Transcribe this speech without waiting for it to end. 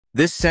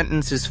This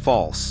sentence is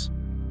false.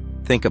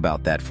 Think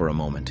about that for a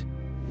moment.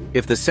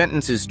 If the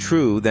sentence is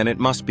true, then it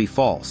must be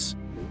false.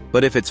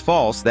 But if it's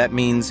false, that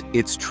means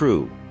it's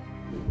true.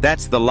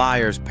 That's the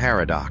liar's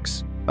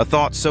paradox, a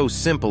thought so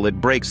simple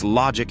it breaks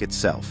logic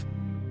itself.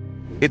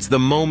 It's the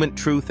moment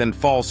truth and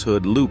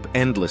falsehood loop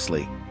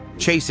endlessly,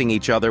 chasing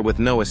each other with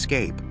no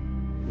escape.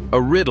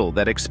 A riddle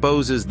that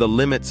exposes the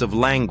limits of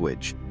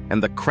language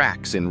and the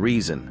cracks in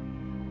reason.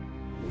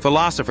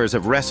 Philosophers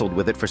have wrestled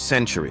with it for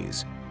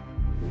centuries.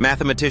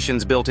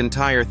 Mathematicians built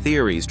entire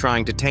theories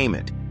trying to tame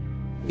it.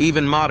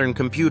 Even modern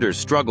computers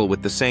struggle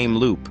with the same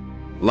loop,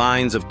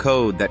 lines of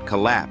code that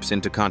collapse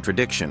into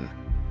contradiction.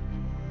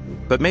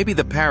 But maybe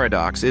the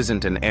paradox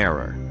isn't an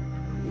error.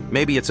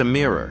 Maybe it's a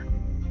mirror,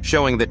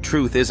 showing that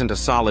truth isn't a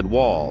solid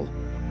wall,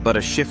 but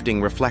a shifting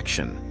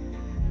reflection.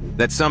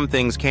 That some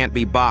things can't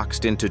be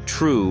boxed into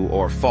true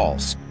or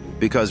false,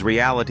 because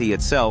reality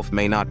itself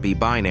may not be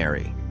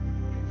binary.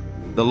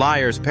 The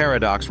liar's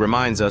paradox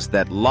reminds us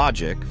that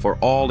logic, for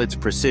all its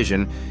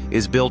precision,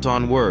 is built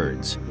on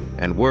words,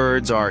 and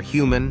words are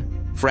human,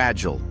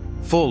 fragile,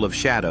 full of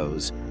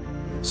shadows.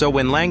 So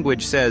when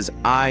language says,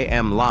 "I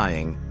am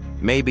lying,"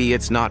 maybe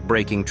it's not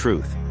breaking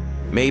truth.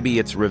 Maybe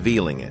it's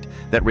revealing it,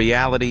 that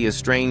reality is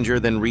stranger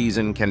than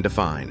reason can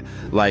define.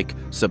 Like,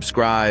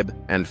 subscribe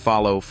and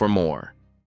follow for more.